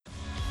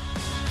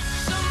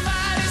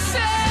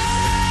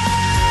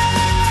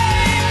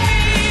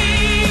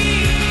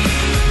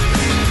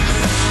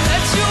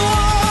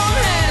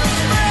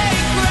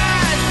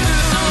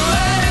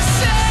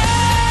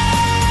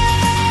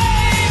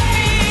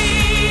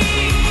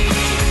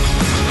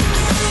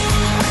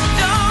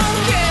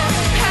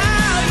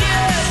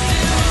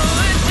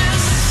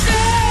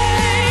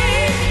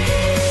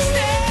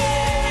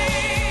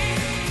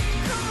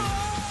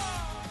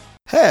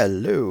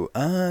Hello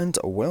and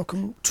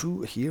welcome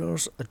to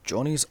Here's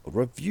Johnny's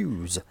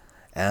Reviews.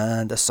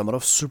 And the summer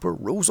of Super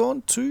rolls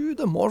on to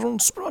the modern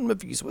Superman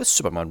movies with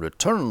Superman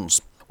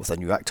Returns, with a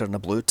new actor in the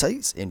blue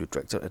tights, a new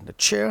director in the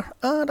chair,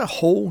 and a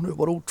whole new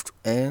world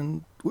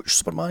in which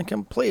Superman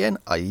can play in,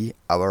 i.e.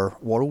 our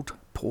world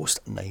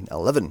post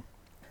 9/11.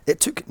 It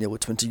took nearly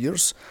 20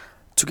 years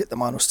to get the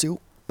Man of Steel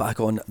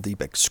back on the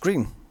big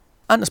screen.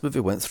 And this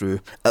movie went through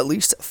at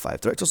least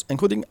 5 directors,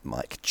 including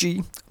Mike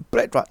G,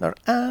 Brett Ratner,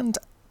 and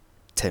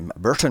Tim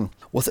Burton.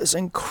 With its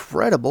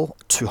incredible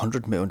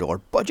 $200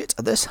 million budget,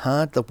 this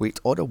had the weight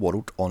of the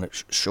world on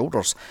its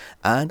shoulders,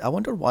 and I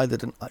wonder why they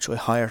didn't actually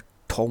hire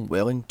Tom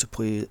Welling to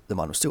play the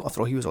Man of Steel. After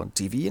all, he was on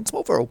TV in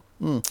Smallville.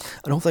 And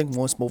the whole thing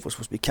was Smallville was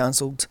supposed to be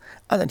cancelled,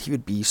 and then he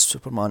would be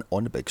Superman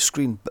on the big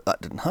screen, but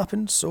that didn't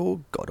happen,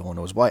 so God only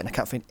knows why, and I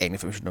can't find any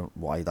information on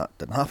why that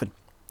didn't happen.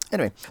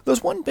 Anyway,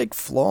 there's one big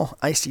flaw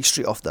I see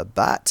straight off the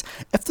bat.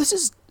 If this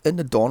is in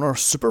the Donner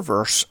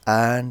Superverse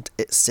and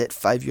it's set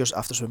 5 years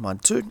after Superman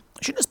 2,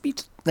 shouldn't this be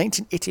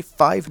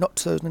 1985, not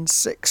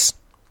 2006?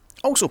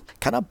 Also,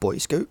 can a Boy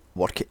Scout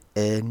work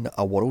in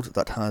a world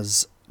that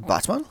has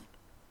Batman?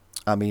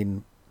 I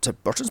mean, Tim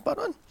Burton's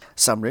Batman,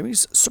 Sam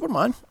Raimi's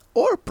Superman,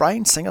 or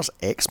Bryan Singer's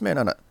X-Men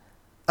in it?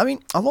 I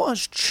mean, a lot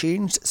has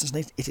changed since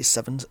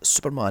 1987's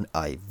Superman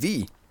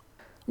IV.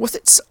 With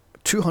its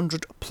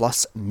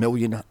 $200+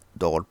 million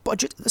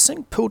budget, this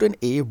thing pulled in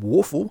a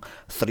woeful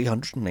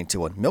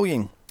 $391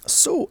 million,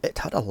 so it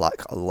had a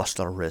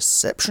lackluster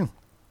reception.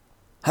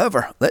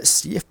 However, let's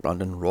see if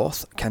Brandon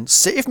Routh can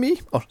save me,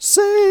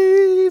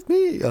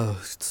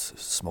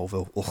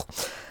 Smallville,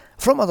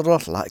 from another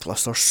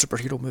lackluster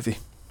superhero movie.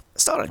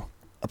 Starring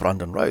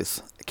Brandon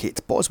Routh,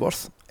 Kate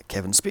Bosworth,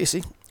 Kevin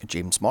Spacey,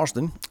 James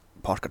Marsden,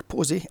 Parker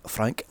Posey,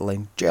 Frank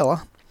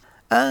Langella,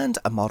 and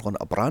Marlon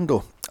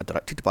Brando,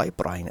 directed by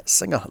Bryan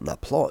Singer. The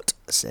plot,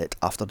 set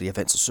after the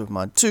events of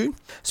Superman 2,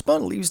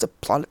 Superman leaves the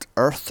planet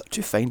Earth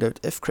to find out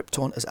if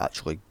Krypton is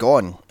actually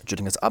gone.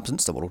 During his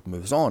absence, the world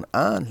moves on,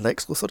 and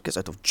Lex Luthor gets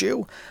out of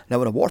jail.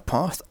 Now on a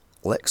warpath,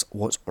 Lex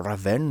wants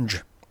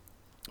revenge.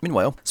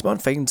 Meanwhile, Superman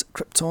finds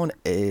Krypton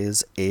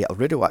is a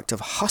radioactive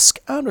husk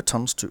and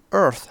returns to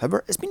Earth.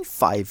 However, it's been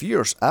 5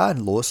 years,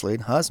 and Lois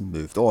Lane has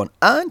moved on,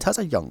 and has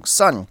a young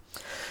son.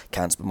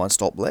 Can Superman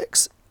stop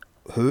Lex,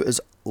 who is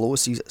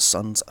Lois'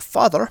 son's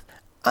father,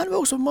 and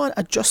will Superman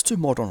adjust to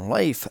modern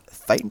life?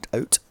 Find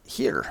out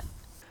here.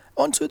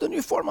 On to the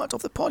new format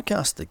of the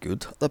podcast, the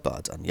good, the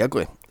bad and the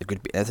ugly. The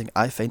good be anything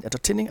I find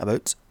entertaining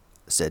about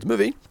said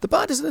movie, the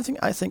bad is anything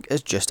I think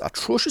is just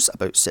atrocious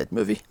about said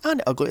movie,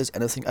 and the ugly is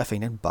anything I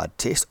find in bad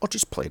taste or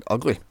just plain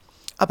ugly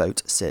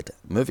about said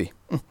movie.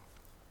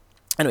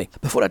 Anyway,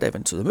 before I dive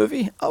into the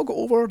movie, I'll go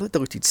over the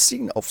deleted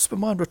scene of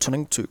Superman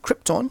returning to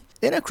Krypton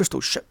in a crystal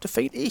ship to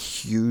find a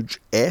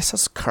huge S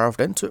has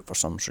carved into it for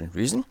some strange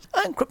reason,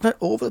 and kryptonite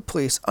all over the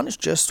place, and it's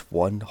just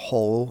one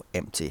hollow,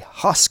 empty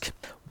husk.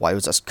 Why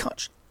was this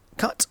cut?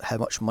 How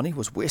much money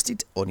was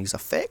wasted on his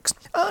effects?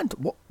 And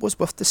what was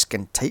with the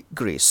skin-tight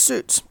grey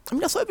suit? I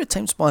mean, I thought every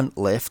time Superman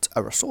left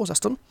our solar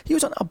system, he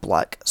was in a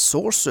black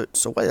solar suit,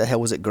 so why the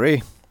hell was it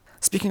grey?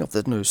 Speaking of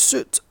the new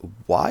suit,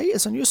 why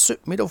is a new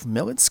suit made of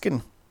melon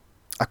skin?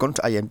 According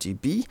to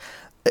IMDb,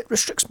 it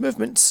restricts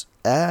movements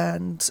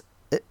and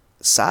it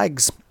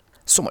sags.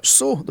 So much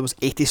so, there was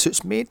 80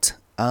 suits made,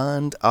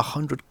 and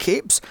 100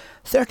 capes,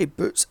 30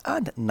 boots,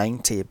 and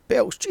 90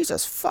 belts.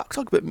 Jesus fuck,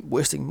 talk about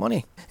wasting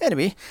money.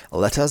 Anyway,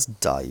 let us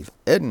dive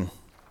in.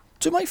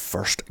 To my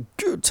first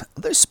good,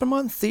 the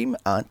Superman theme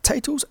and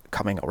titles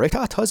coming right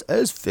at us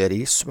is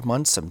very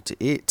Superman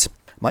 78.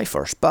 My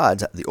first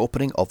bad, the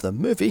opening of the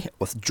movie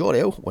with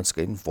Jor-El, once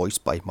again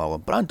voiced by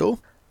Marlon Brando,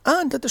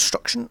 and the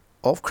destruction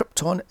of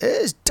Krypton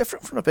is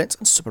different from events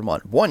in Superman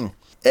 1.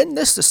 In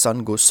this, the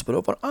sun goes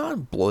supernova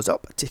and blows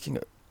up, taking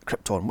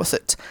Krypton with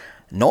it.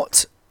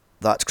 Not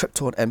that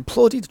Krypton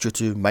imploded due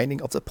to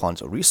mining of the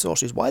planet's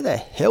resources. Why the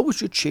hell would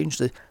you change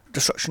the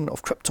destruction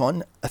of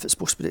Krypton if it's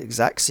supposed to be the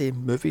exact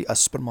same movie as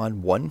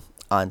Superman 1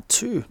 and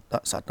 2?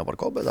 That's, I'd never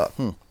got about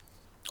that.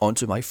 On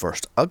to my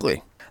first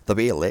ugly. The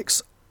way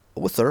Lex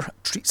Luthor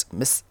treats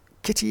Miss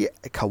Kitty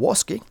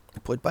Kowalski,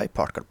 played by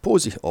Parker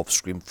Posey of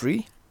Scream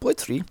 3, Blade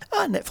 3,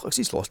 and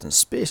Netflix's Lost in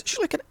Space. She's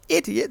like an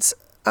idiot,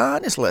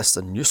 and is less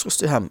than useless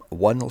to him.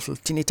 One little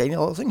teeny tiny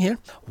little thing here.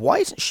 Why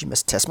isn't she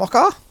Miss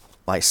Tessmacher?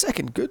 My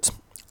second good,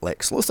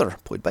 Lex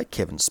Luthor, played by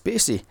Kevin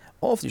Spacey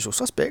of The Usual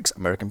Suspects,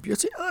 American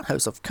Beauty, and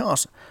House of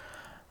Cards,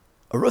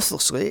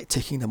 ruthlessly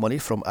taking the money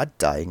from a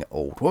dying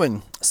old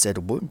woman.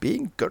 Said woman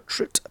being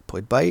Gertrude,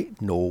 played by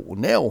Noel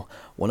Nell,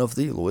 one of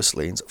the Lois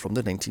Lanes from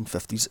the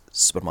 1950s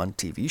Superman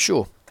TV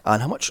show.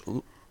 And how much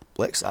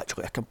Lex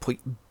actually a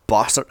complete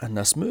bastard in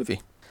this movie.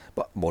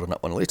 But more on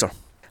that one later.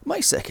 My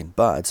second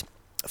bad,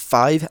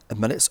 5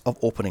 minutes of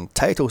opening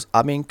titles.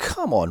 I mean,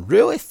 come on,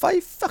 really?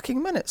 5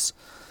 fucking minutes?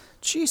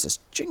 Jesus,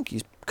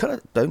 jinkies, cut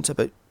it down to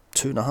about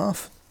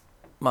 2.5.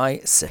 My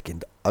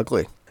second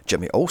ugly,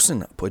 Jimmy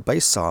Olsen, played by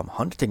Sam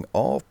Huntington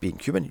of Being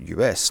Human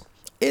US,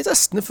 is a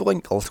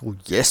snivelling little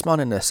yes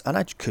man in this, and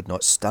I could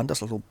not stand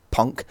this little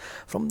punk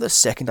from the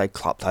second I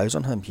clapped eyes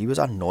on him. He was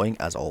annoying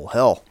as all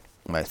hell.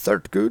 My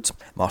third good,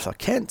 Martha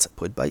Kent,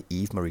 played by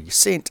Eve Marie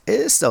Saint,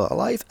 is still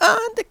alive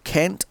and the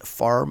Kent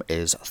farm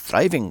is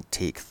thriving.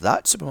 Take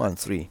that, Superman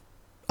 3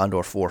 and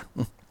or 4.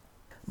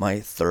 My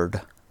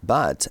third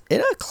bad.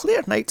 In a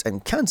clear night in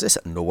Kansas,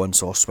 no one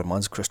saw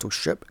Superman's crystal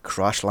ship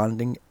crash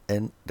landing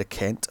in the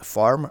Kent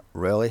farm.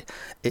 Really,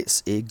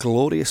 it's a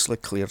gloriously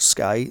clear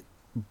sky,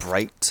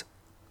 bright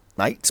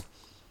night.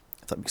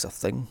 If that makes a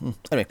thing.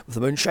 Anyway, with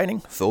the moon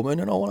shining, full moon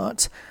and all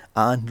that,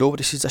 and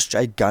nobody sees this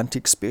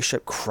gigantic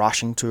spaceship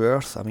crashing to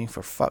Earth. I mean,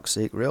 for fuck's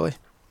sake, really.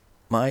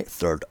 My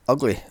third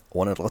ugly.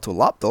 One of the little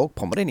lapdog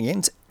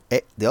Pomeranians.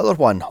 The other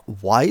one.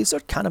 Why is there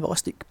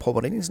cannibalistic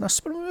Pomeranians in a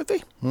Superman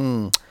movie?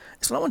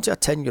 It's not one to a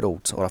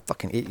 10-year-old or a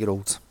fucking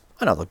 8-year-old.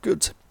 Another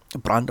good.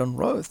 Brandon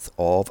Routh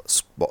of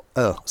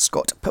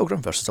Scott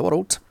Pilgrim vs. the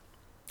World,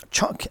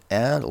 Chuck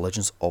and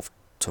Legends of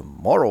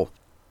Tomorrow.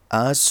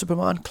 As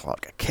Superman,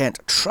 Clark Kent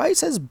tries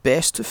his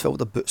best to fill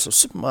the boots of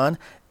Superman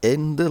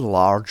in the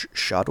large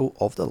shadow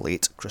of the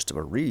late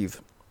Christopher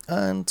Reeve,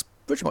 and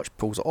pretty much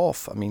pulls it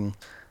off, I mean,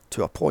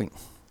 to a point.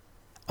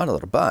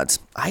 Another bad.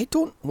 I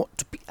don't want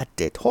to be a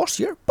dead horse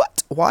here,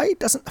 but why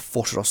doesn't the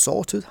Fortress of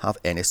Solitude have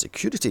any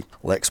security?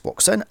 Lex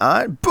walks in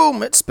and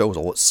boom, it spills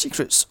all its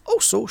secrets.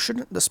 Also,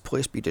 shouldn't this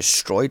place be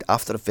destroyed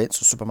after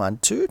events of Superman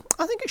 2?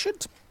 I think it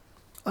should.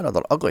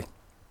 Another ugly.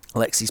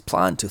 Lexi's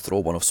plan to throw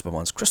one of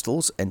Superman's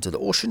crystals into the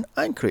ocean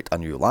and create a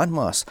new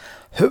landmass.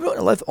 Who would want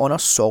to live on a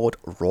solid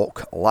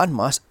rock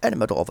landmass in the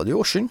middle of the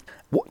ocean?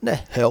 What in the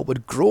hell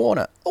would grow on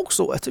it?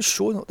 Also, it is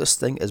showing that this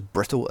thing is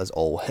brittle as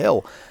all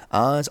hell,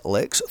 as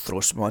Lex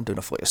throws Superman down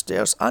a flight of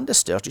stairs and the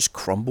stairs just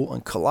crumble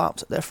and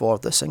collapse. Therefore,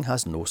 this thing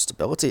has no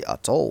stability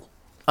at all.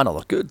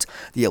 Another good.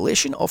 The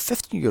elation of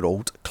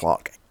 15-year-old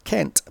Clark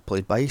Kent,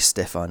 played by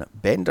Stefan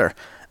Bender,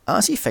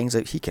 as he finds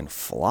out he can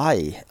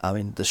fly. I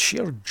mean, the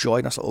sheer joy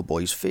in this little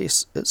boy's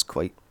face is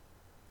quite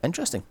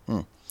interesting.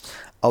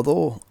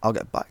 Although, I'll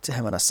get back to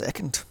him in a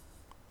second.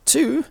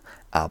 2.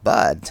 A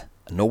bad.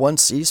 No one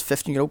sees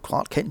 15-year-old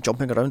Clark Kent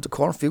jumping around the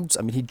cornfields.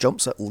 I mean, he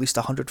jumps at least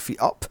 100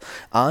 feet up,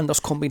 and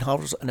there's combine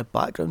harvesters in the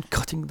background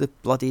cutting the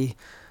bloody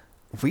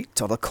wheat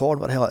or the corn,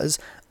 what the hell it is.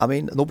 I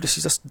mean, nobody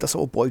sees this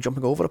little boy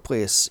jumping over the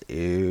place.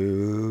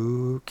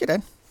 Get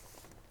in.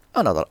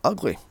 Another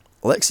ugly.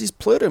 Lexi's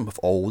playroom with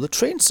all the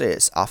train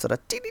sets. After a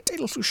teeny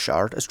little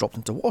shard is dropped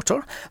into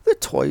water, the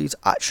toys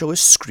actually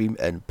scream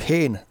in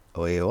pain.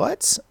 Wait,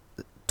 what?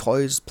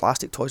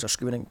 Plastic toys are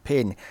screaming in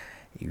pain.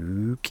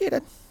 You get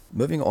it.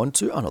 Moving on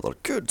to another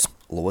good.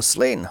 Lois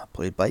Lane,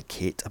 played by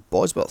Kate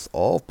Bosworth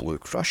of Blue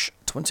Crush,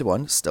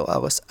 21, Still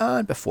Alice,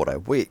 and Before I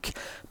Wake.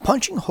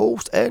 Punching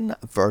holes in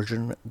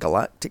Virgin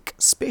Galactic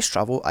space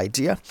travel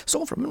idea,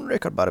 song from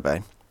Moonraker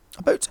Barabai,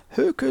 about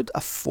who could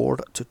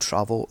afford to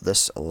travel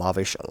this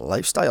lavish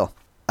lifestyle.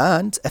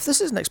 And if this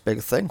is the next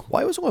big thing,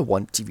 why was only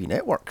one TV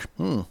network?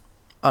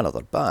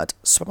 Another bad.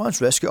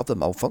 Superman's rescue of the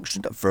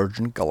malfunctioned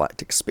Virgin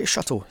Galactic space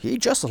shuttle. He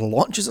just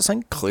launches this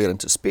thing clear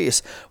into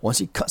space. Once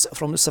he cuts it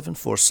from the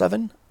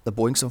 747, the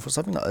Boeing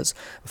 747 that is,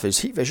 with his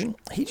heat vision,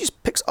 he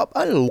just picks up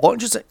and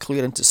launches it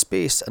clear into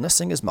space, and this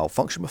thing is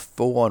malfunctioned with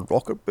full-on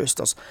rocket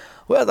boosters.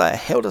 Where the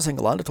hell does this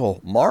thing land at all?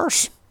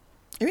 Mars?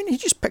 I mean, he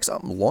just picks it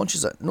up and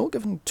launches it. No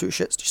giving two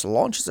shits, just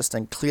launches this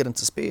thing clear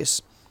into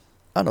space.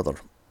 Another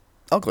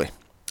ugly.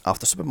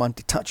 After Superman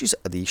detaches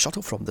the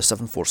shuttle from the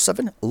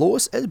 747,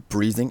 Lois is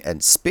breathing in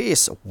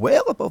space,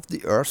 well above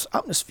the Earth's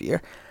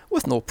atmosphere,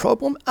 with no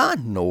problem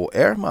and no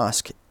air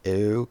mask.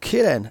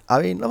 Okay then.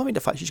 I mean, never mind the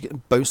fact she's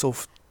getting bounced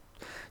off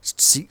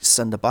seats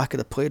in the back of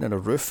the plane and the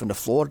roof and the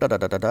floor,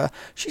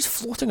 She's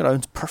floating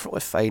around perfectly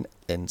fine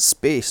in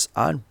space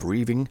and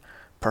breathing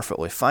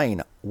perfectly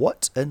fine.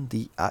 What in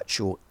the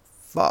actual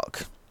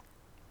fuck?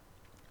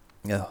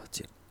 Oh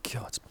dear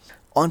God.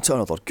 On to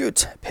another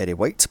good. Perry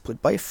White,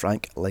 played by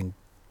Frank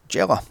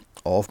Langella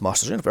of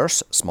Masters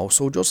Universe, Small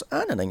Soldiers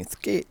and The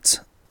Ninth Gate,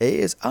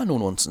 is a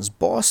no-nonsense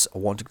boss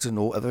wanting to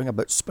know everything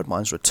about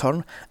Superman's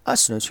return as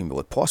soon as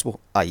humanly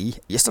possible, i.e.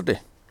 yesterday.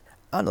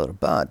 Another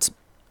bad.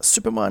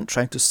 Superman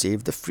trying to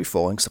save the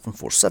free-falling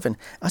 747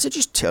 as he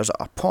just tears it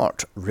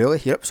apart. Really,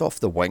 he rips off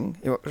the wing,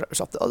 he rips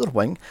off the other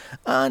wing,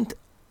 and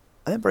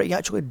I remember he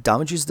actually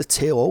damages the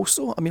tail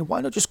also. I mean, why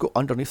not just go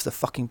underneath the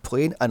fucking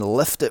plane and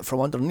lift it from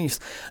underneath?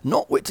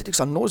 Not wait till it takes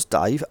a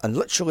nosedive and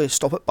literally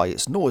stop it by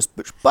its nose.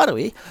 Which, by the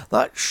way,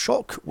 that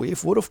shock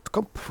wave would have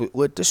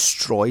completely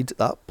destroyed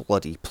that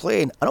bloody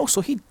plane. And also,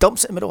 he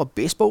dumps it in the middle of a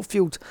baseball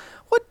field.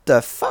 What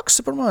the fuck,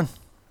 Superman?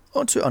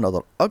 On to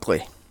another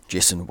ugly.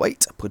 Jason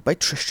White, played by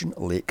Tristan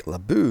Lake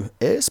LaBeau,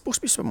 is supposed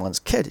to be Superman's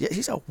kid, yet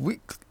he's a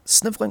weak,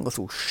 snivelling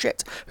little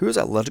shit who is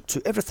allergic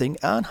to everything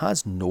and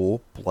has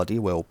no bloody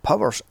well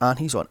powers. And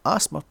he's on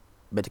asthma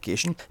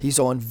medication, he's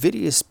on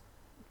various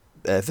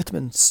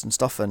vitamins and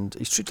stuff, and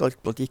he's treated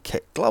like bloody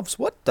kit gloves.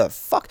 What the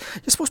fuck?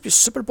 You're supposed to be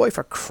Superboy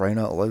for crying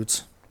out loud.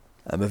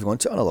 Moving on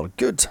to another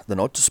good, the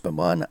nod to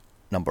Superman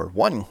number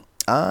 1.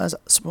 As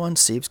Superman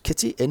saves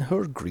Kitty in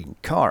her green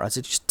car as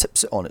he just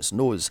tips it on its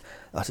nose.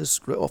 That is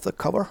right off the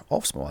cover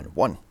of Superman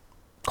 1.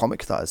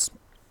 Comic, that is.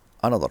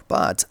 Another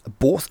bad.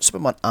 Both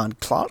Superman and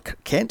Clark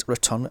Kent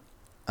return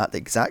at the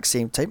exact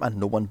same time and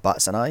no one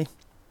bats an eye.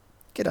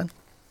 Get in.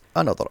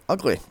 Another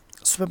ugly.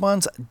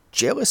 Superman's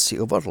jealousy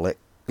over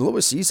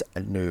Lois's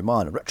new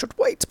man, Richard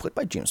White, played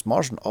by James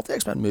Marsden of the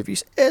X-Men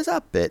movies, is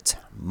a bit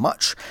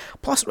much.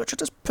 Plus,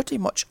 Richard is pretty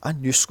much a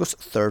useless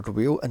third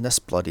wheel in this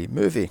bloody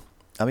movie.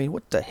 I mean,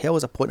 what the hell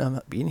is the point of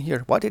him being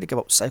here? Why did he give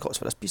up Cyclops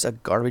for this piece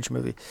of garbage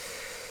movie?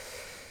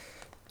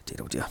 Dear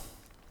oh dear.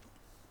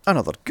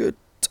 Another good.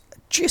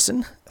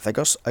 Jason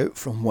figures out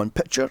from one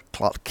picture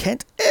Clark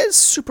Kent is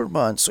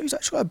Superman, so he's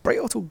actually a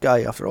bright little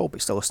guy after all,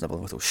 but still a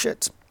snivelling little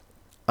shit.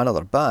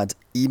 Another bad.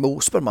 Emo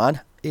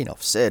Superman.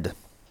 Enough said.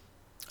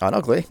 An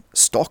ugly.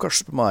 Stalker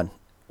Superman.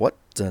 What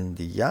in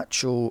the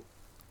actual...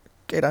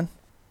 Get in.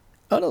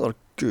 Another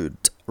good.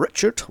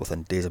 Richard,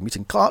 within days of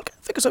meeting Clark,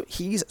 figures out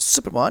he's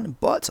Superman,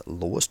 but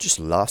Lois just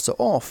laughs it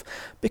off.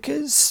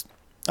 Because,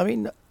 I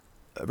mean,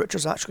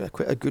 Richard's actually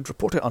quite a good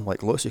reporter,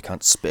 unlike Lois, who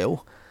can't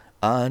spell,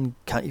 and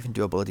can't even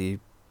do a bloody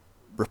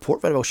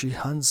report very well. She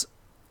hands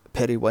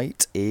Perry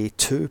White a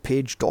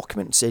 2-page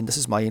document saying, this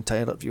is my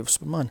entire view of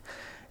Superman.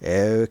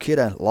 Okay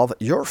then, love,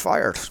 you're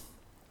fired.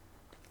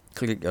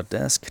 Click at your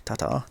desk,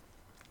 ta-ta.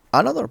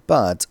 Another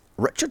bad.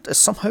 Richard is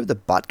somehow the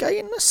bad guy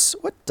in this?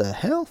 What the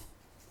hell?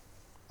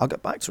 I'll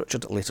get back to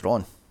Richard later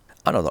on.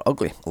 Another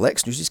ugly.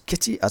 Lex uses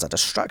Kitty as a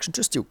distraction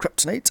to steal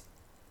kryptonite.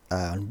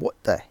 And what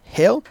the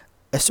hell?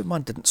 If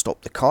Superman didn't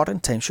stop the car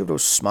in time, she would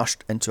have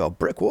smashed into a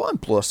brick wall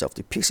and blew herself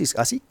to pieces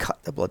as he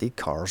cut the bloody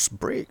car's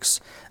brakes.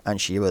 And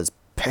she was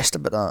pissed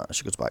about that.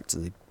 She goes back to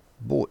the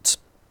boat.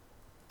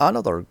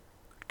 Another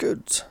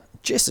good.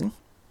 Jason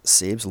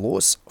saves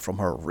Lois from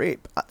her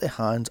rape at the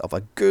hands of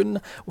a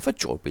goon with a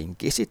Joe Wayne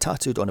Gacy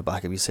tattooed on the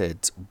back of his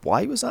head.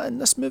 Why was that in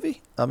this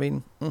movie? I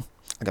mean, I'll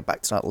get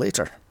back to that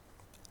later.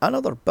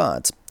 Another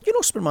bad. You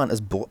know Superman is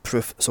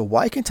bulletproof, so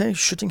why continue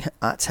shooting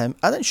at him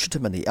and then shoot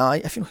him in the eye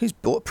if you know he's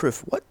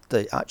bulletproof? What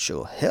the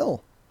actual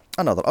hell?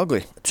 Another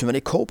ugly. Too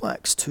many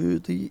callbacks to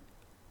the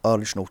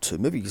original 2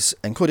 movies,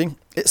 including,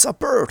 it's a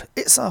bird,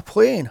 it's a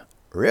plane.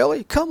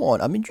 Really? Come on.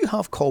 I mean, you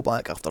have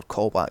callback after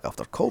callback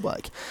after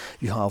callback.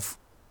 You have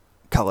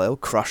Kal-El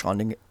crash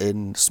landing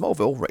in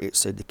Smallville, right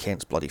outside the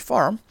Kent's bloody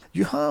farm.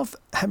 You have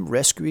him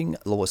rescuing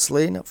Lois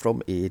Lane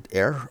from an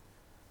air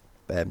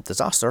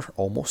disaster,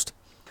 almost.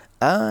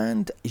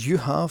 And you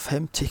have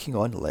him taking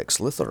on Lex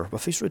Luthor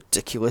with his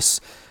ridiculous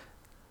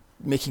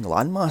making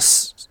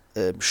landmass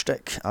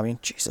shtick. I mean,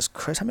 Jesus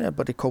Christ, how many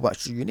bloody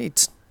callbacks do you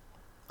need?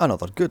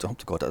 Another good. I hope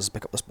to God it doesn't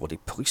pick up this bloody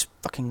police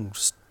fucking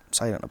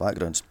siren in the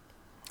background.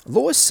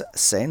 Lois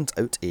sends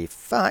out a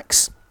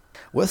fax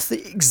with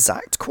the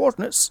exact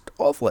coordinates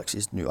of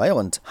Lex's new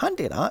island.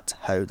 Handy that,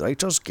 how the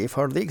writers gave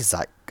her the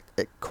exact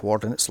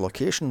coordinates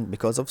location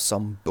because of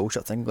some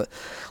bullshit thing that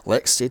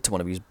Lex said to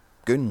one of his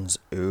goons.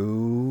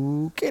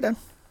 Okay then.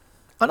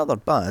 Another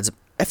bad.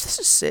 If this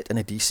is set in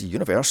a DC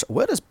universe,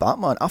 where is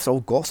Batman? After all,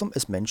 Gotham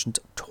is mentioned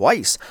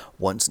twice.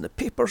 Once in the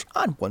papers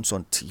and once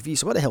on TV.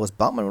 So where the hell is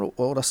Batman when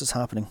all this is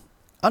happening?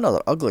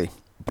 Another ugly.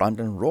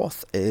 Brandon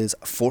Roth is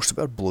forced to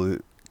wear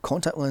blue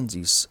contact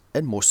lenses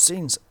in most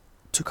scenes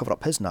to cover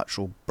up his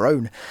natural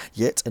brown,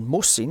 yet in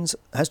most scenes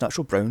his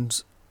natural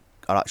browns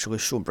are actually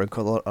shown, brown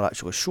colour are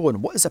actually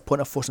shown. What is the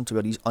point of forcing him to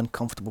wear these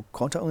uncomfortable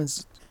contact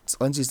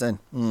lenses then?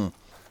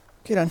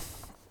 Okay then.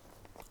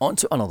 On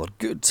to another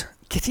good.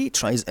 Kitty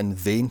tries in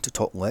vain to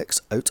talk Lex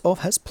out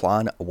of his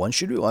plan once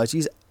she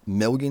realises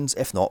millions,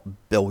 if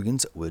not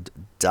billions, would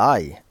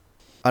die.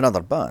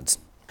 Another bad.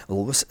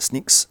 Lois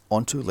sneaks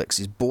onto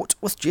Lex's boat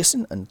with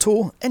Jason in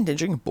tow,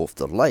 endangering both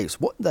their lives.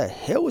 What the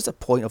hell is the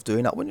point of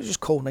doing that? Wouldn't you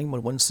just call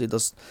 911 and say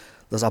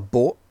there's a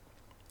boat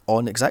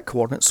on exact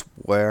coordinates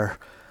where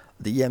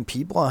the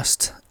EMP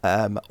blast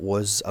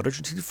was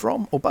originated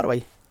from? Oh, by the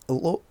way,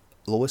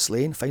 Lois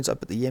Lane finds out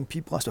about the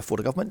EMP blast before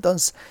the government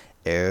does.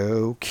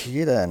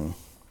 Okay then.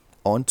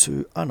 On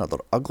to another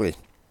ugly.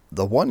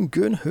 The one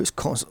goon who's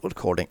constantly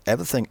recording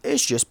everything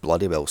is just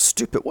bloody well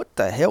stupid. What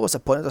the hell is the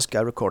point of this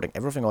guy recording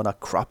everything on a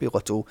crappy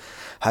little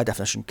high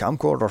definition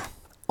camcorder?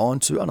 On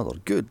to another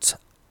good.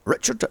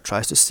 Richard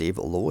tries to save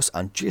Lois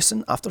and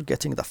Jason after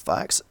getting the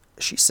fax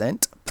she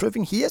sent,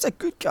 proving he is a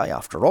good guy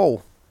after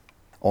all.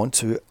 On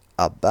to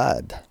a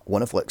bad.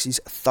 One of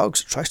Lex's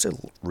thugs tries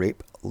to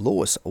rape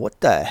Lois. What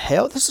the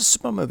hell? This is a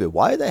Superman movie.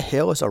 Why the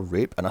hell is a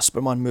rape in a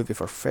Superman movie,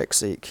 for feck's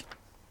sake?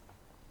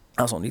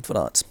 There's no need for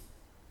that.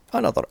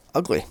 Another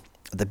ugly.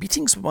 The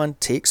beating Superman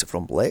takes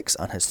from Lex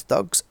and his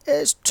thugs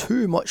is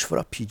too much for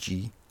a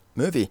PG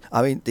movie.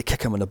 I mean, they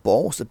kick him in the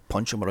balls, they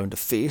punch him around the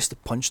face, they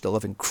punch the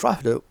living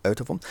crap out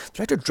of him,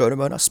 try to drown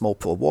him in a small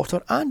pool of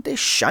water, and they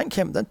shank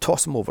him, then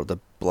toss him over the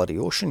bloody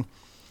ocean.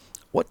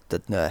 What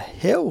the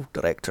hell,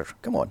 director?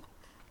 Come on.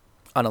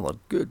 Another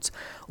good.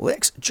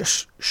 Lex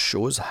just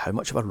shows how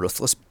much of a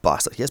ruthless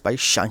bastard he is by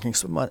shanking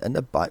Superman in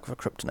the back with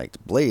a kryptonite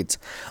blade.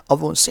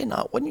 Although in saying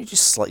that, wouldn't you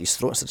just slit his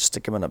throat instead of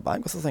stick him in the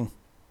back with the thing?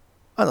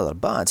 Another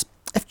bad.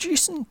 If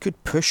Jason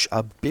could push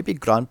a baby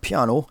grand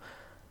piano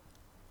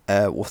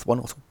with one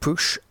little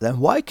push, then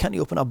why can't he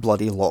open a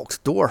bloody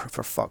locked door,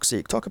 for fuck's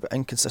sake? Talk about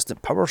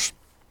inconsistent powers.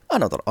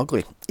 Another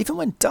ugly. Even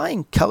when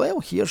dying, Kal-El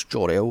hears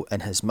Jor-El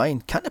in his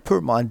mind. Can't the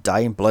poor man die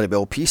in bloody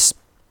well peace?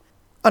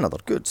 Another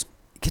good.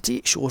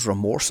 Kitty shows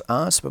remorse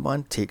as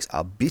Superman takes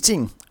a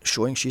beating,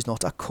 showing she's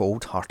not a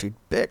cold-hearted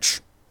bitch.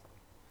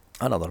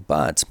 Another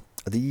bad.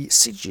 The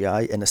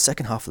CGI in the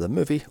second half of the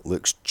movie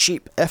looks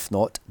cheap, if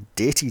not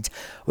dated.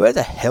 Where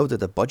the hell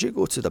did the budget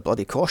go to the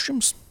bloody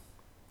costumes?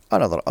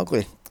 Another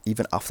ugly.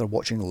 Even after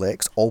watching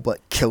Lex all but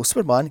kill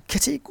Superman,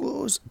 Kitty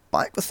goes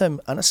back with him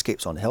and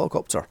escapes on a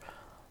helicopter.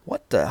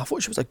 What the? I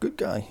thought she was a good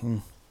guy.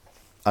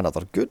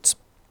 Another good.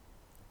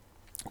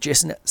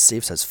 Jason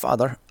saves his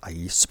father,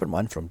 i.e.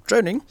 Superman, from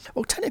drowning.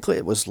 Well, technically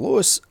it was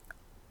Lois,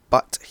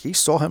 but he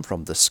saw him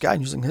from the sky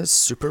using his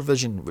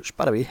supervision, which,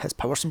 by the way, his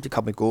powers seem to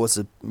come and go as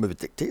the movie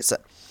dictates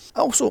it.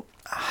 Also,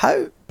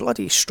 how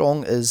bloody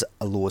strong is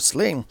Lois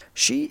Lane?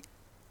 She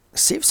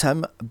saves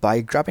him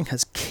by grabbing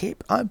his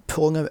cape and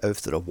pulling him out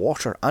of the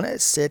water, and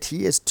it said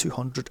he is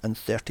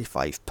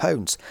 235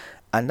 pounds,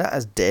 and that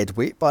is dead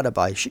weight, by the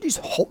by. She just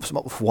hops him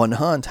up with one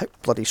hand. How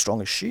bloody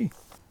strong is she?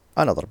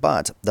 Another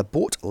bad. The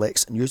boat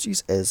Lex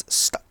uses is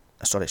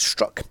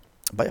struck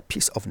by a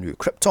piece of new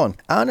Krypton,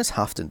 and is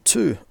halved in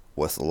two,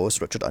 with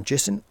Lois, Richard and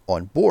Jason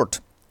on board.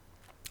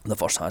 The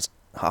first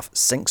half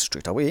sinks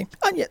straight away,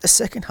 and yet the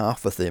second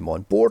half with them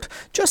on board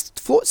just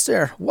floats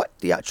there. What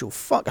the actual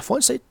fuck? If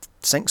one side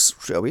sinks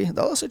straight away,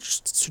 the other side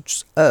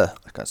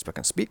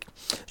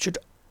should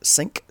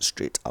sink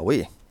straight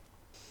away.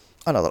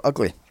 Another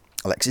ugly.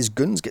 Alex's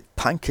goons get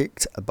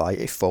pancaked by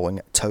a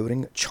falling,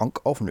 towering chunk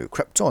of new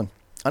Krypton.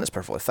 And it's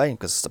perfectly fine,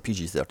 because it's a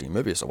PG-13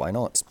 movie, so why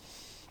not?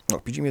 Or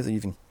PG movie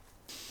even.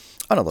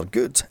 Another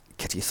good.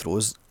 Kitty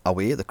throws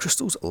away the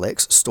crystals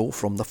Lex stole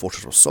from the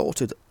Fortress of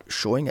Solitude,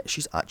 showing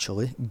she's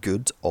actually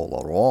good all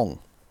along.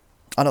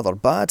 Another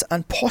bad,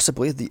 and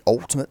possibly the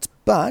ultimate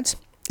bad.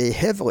 A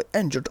heavily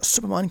injured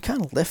Superman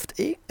can lift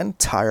an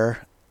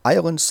entire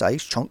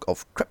island-sized chunk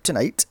of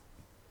kryptonite,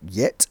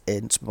 yet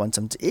in Superman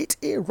 78,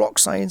 a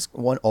rock-sized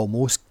one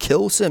almost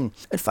kills him.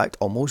 In fact,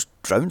 almost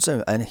drowns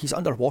him, and he's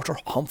underwater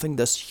humping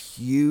this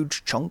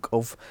huge chunk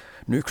of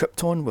new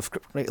Krypton with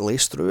kryptonite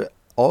laced through it.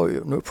 Oh,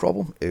 no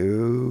problem.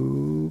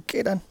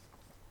 Okay then.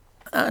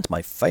 And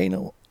my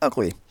final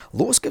ugly.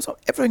 Lois gives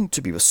up everything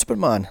to be with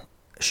Superman.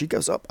 She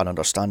gives up an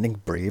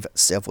understanding, brave,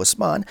 selfless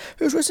man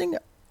who's raising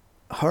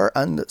her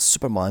and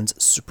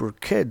Superman's super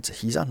kid.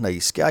 He's a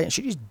nice guy, and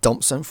she just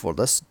dumps him for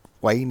this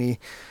whiny,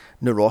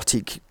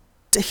 neurotic,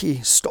 dicky,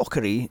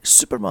 stalkery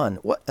Superman.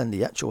 What in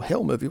the actual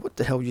hell, movie? What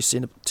the hell are you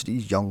saying to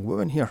these young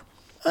women here?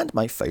 And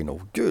my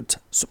final good.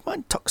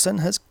 Superman tucks in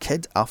his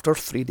kid after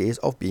 3 days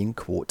of being,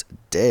 quote,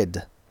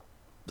 dead.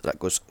 That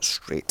goes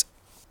straight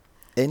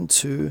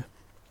into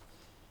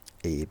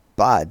a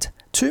bad.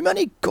 Too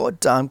many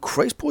goddamn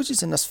Christ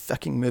poses in this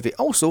fucking movie.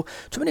 Also,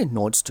 too many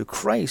nods to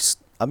Christ.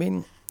 I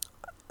mean,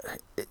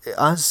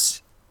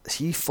 as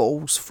he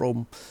falls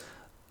from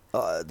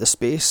the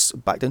space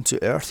back down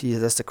to Earth, he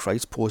does the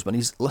Christ pose. When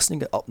he's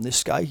listening up in the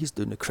sky, he's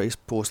doing the Christ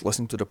pose,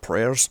 listening to the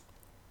prayers.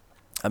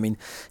 I mean,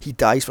 he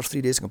dies for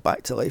 3 days and goes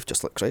back to life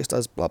just like Christ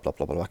does. Blah, blah,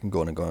 blah, blah. I can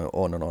go on and go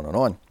on and on and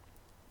on.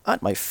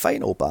 And my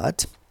final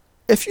bad.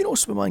 If you know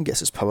Superman gets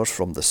his powers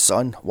from the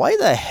sun, why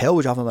the hell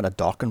would you have him in a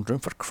darkened room,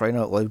 for crying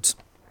out loud?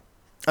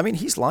 I mean,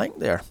 he's lying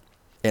there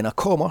in a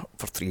coma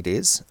for 3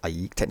 days,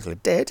 i.e. technically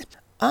dead,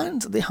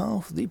 and they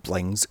have the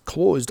blinds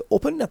closed.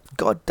 Open the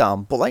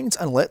goddamn blinds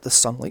and let the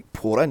sunlight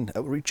pour in. It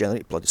will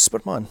regenerate bloody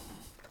Superman.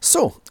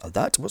 So,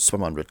 that was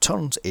Superman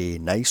Returns, a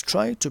nice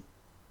try to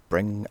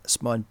bring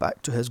Superman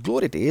back to his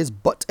glory days,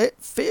 but it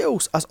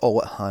fails, as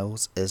all it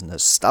has is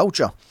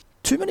nostalgia.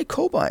 Too many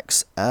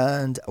callbacks,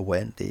 and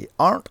when they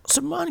aren't,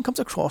 Superman comes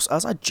across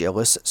as a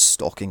jealous,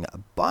 stalking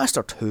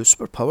bastard whose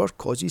superpower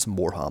causes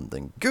more harm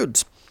than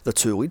good. The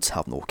two leads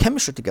have no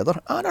chemistry together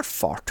and are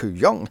far too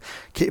young.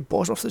 Kate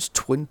Bosworth is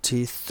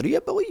 23, I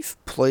believe,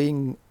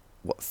 playing,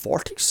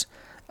 40s?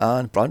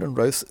 And Brandon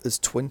Routh is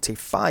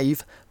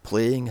 25,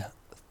 playing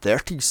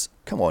 30s.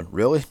 Come on,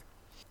 really?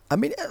 I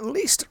mean, at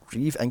least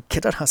Reeve and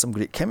Kidder has some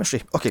great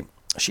chemistry. Okay,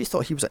 she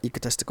thought he was an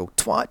egotistical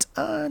twat,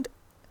 and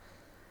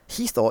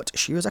he thought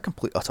she was a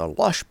complete utter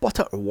lush, but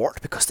it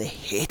worked because they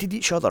hated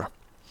each other.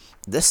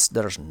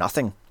 There's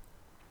nothing.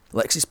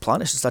 Lex's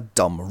plan is just a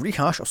dumb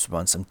rehash of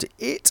Superman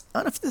 78,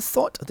 and if they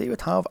thought they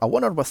would have a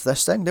winner with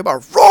this thing, they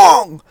were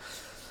wrong!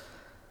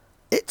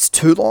 It's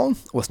too long,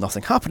 with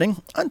nothing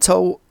happening,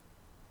 until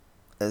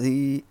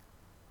the,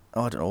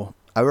 hour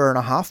and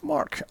a half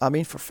mark. I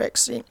mean, for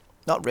feck's sake,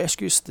 that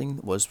rescues thing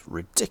was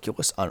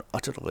ridiculous and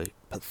utterly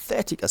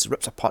pathetic as it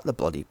rips apart the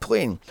bloody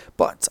plane.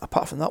 But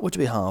apart from that, what do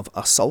we have?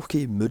 A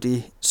sulky,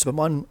 moody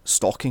Superman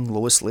stalking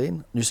Lois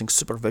Lane, using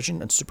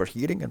supervision and super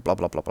hearing and blah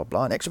blah blah blah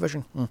blah, and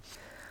extravision.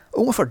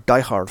 Only for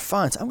die-hard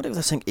fans, I'm going to give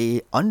this thing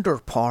a under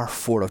par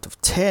 4 out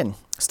of 10.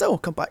 Still,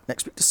 come back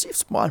next week to see if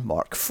Superman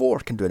Mark 4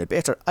 can do any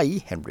better,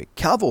 i.e. Henry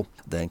Cavill.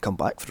 Then come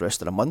back for the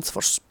rest of the month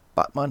for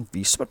Batman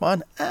v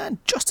Superman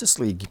and Justice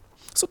League.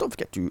 So don't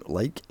forget to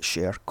like,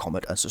 share,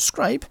 comment and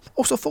subscribe.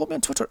 Also follow me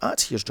on Twitter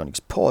at Here's Johnny's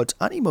Pod,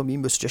 and email me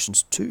with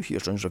suggestions to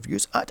Here's Johnny's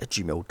Reviews at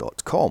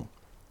gmail.com.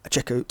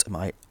 Check out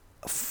my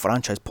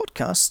franchise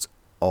podcast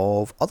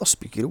of other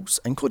superheroes,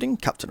 including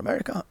Captain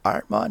America,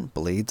 Iron Man,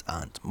 Blade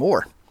and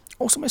more.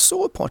 Also my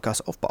solo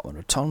podcast of Batman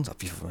Returns, A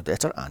V for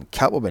Vendetta and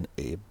Catwoman,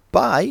 a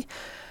bye.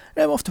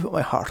 Now I'm off to put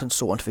my heart and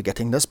soul into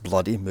forgetting this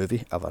bloody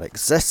movie ever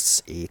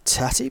exists, a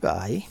tatty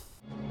bye.